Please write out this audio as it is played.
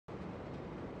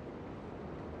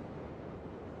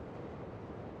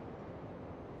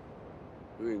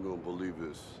You ain't gonna believe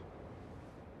this.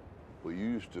 But you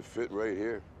used to fit right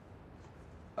here.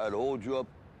 I'd hold you up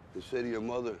and say to your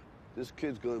mother, this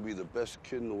kid's gonna be the best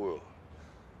kid in the world.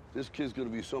 This kid's gonna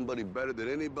be somebody better than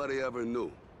anybody ever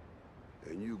knew.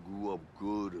 And you grew up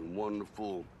good and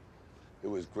wonderful. It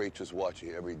was great just watching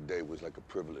you. Every day was like a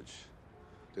privilege.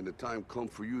 Then the time come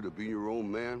for you to be your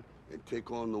own man and take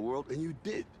on the world, and you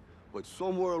did. But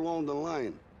somewhere along the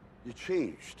line, you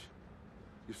changed.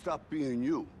 You stopped being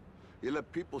you. You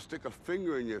let people stick a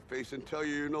finger in your face and tell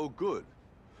you you're no good.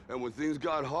 And when things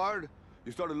got hard,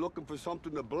 you started looking for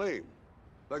something to blame,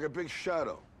 like a big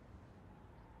shadow.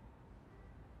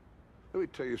 Let me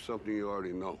tell you something you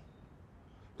already know.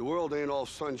 The world ain't all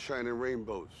sunshine and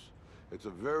rainbows. It's a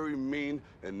very mean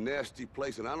and nasty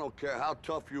place, and I don't care how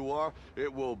tough you are,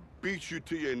 it will beat you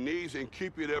to your knees and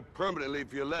keep you there permanently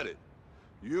if you let it.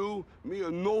 You, me,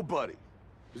 or nobody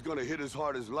is gonna hit as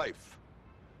hard as life.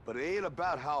 But it ain't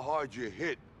about how hard you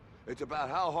hit. It's about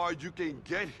how hard you can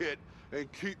get hit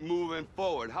and keep moving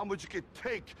forward. How much you can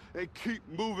take and keep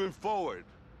moving forward.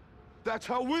 That's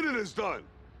how winning is done.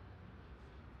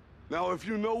 Now, if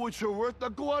you know what you're worth, now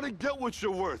go out and get what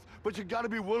you're worth. But you gotta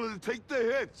be willing to take the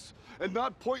hits and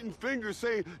not pointing fingers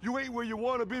saying you ain't where you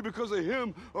wanna be because of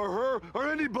him or her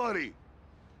or anybody.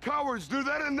 Cowards do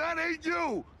that, and that ain't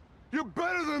you. You're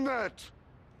better than that.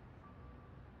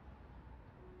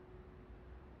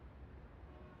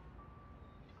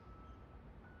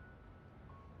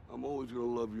 I'm always gonna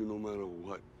love you no matter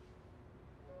what.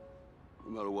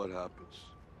 No matter what happens.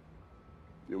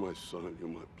 You're my son, you're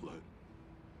my blood.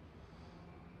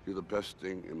 You're the best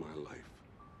thing in my life.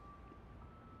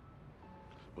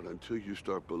 But until you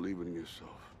start believing in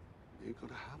yourself, you ain't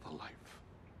gonna have a life.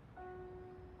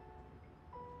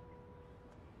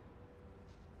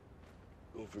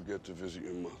 Don't forget to visit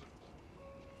your mother.